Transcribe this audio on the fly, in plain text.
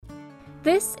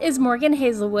This is Morgan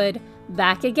Hazelwood,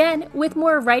 back again with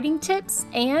more writing tips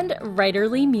and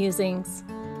writerly musings.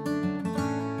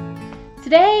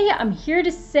 Today, I'm here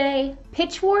to say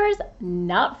Pitch Wars,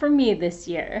 not for me this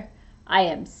year. I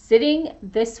am sitting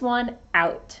this one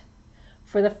out.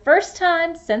 For the first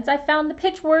time since I found the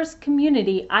Pitch Wars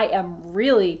community, I am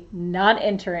really not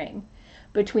entering.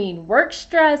 Between work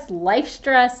stress, life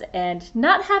stress, and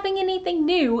not having anything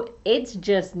new, it's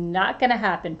just not gonna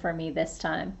happen for me this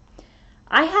time.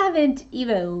 I haven't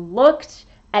even looked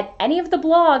at any of the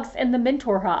blogs in the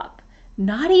Mentor Hop,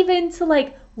 not even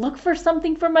to look for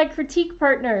something from my critique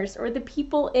partners or the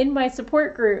people in my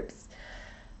support groups.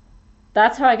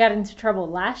 That's how I got into trouble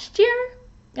last year.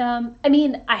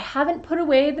 I haven't put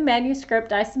away the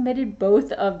manuscript. I submitted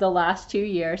both of the last 2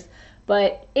 years,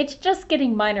 but it's just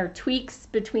getting minor tweaks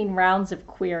between rounds of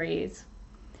queries.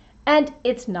 And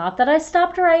it's not that I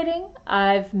stopped writing.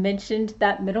 I've mentioned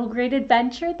that middle grade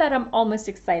adventure that I'm almost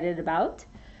excited about.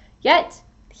 Yet,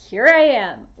 here I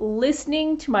am,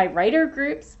 listening to my writer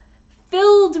groups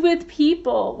filled with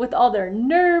people with all their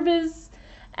nerves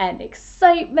and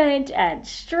excitement and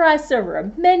stress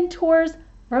over mentors,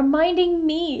 reminding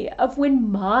me of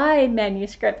when my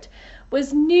manuscript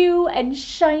was new and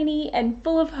shiny and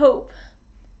full of hope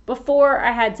before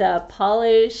I had to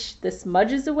polish the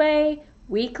smudges away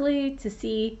weekly to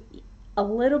see a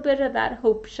little bit of that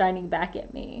hope shining back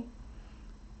at me.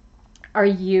 Are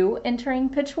you entering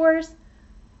Pitch Wars?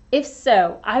 If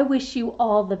so, I wish you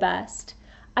all the best.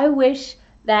 I wish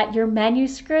that your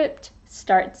manuscript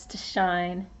starts to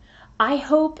shine. I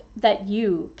hope that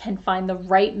you can find the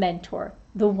right mentor,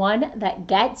 the one that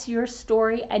gets your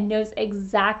story and knows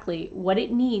exactly what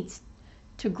it needs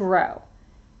to grow.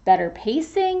 Better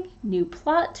pacing, new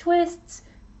plot twists,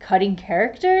 cutting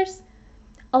characters.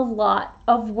 A lot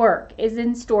of work is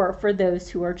in store for those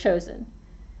who are chosen.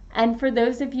 And for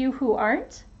those of you who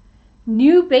aren't,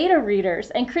 new beta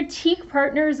readers and critique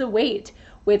partners await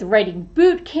with writing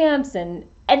boot camps and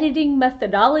editing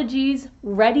methodologies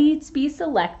ready to be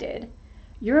selected.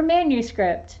 Your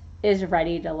manuscript is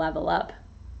ready to level up.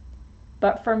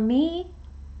 But for me,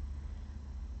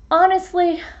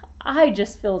 honestly, I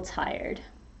just feel tired.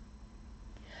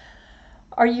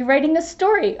 Are you writing a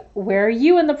story? Where are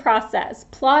you in the process?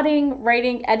 Plotting,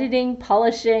 writing, editing,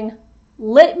 polishing?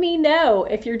 Let me know.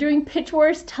 If you're doing Pitch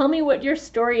Wars, tell me what your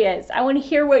story is. I want to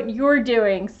hear what you're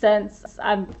doing since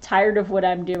I'm tired of what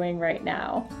I'm doing right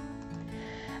now.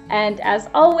 And as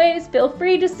always, feel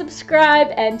free to subscribe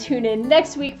and tune in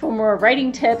next week for more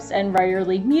writing tips and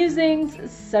writerly musings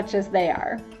such as they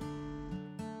are.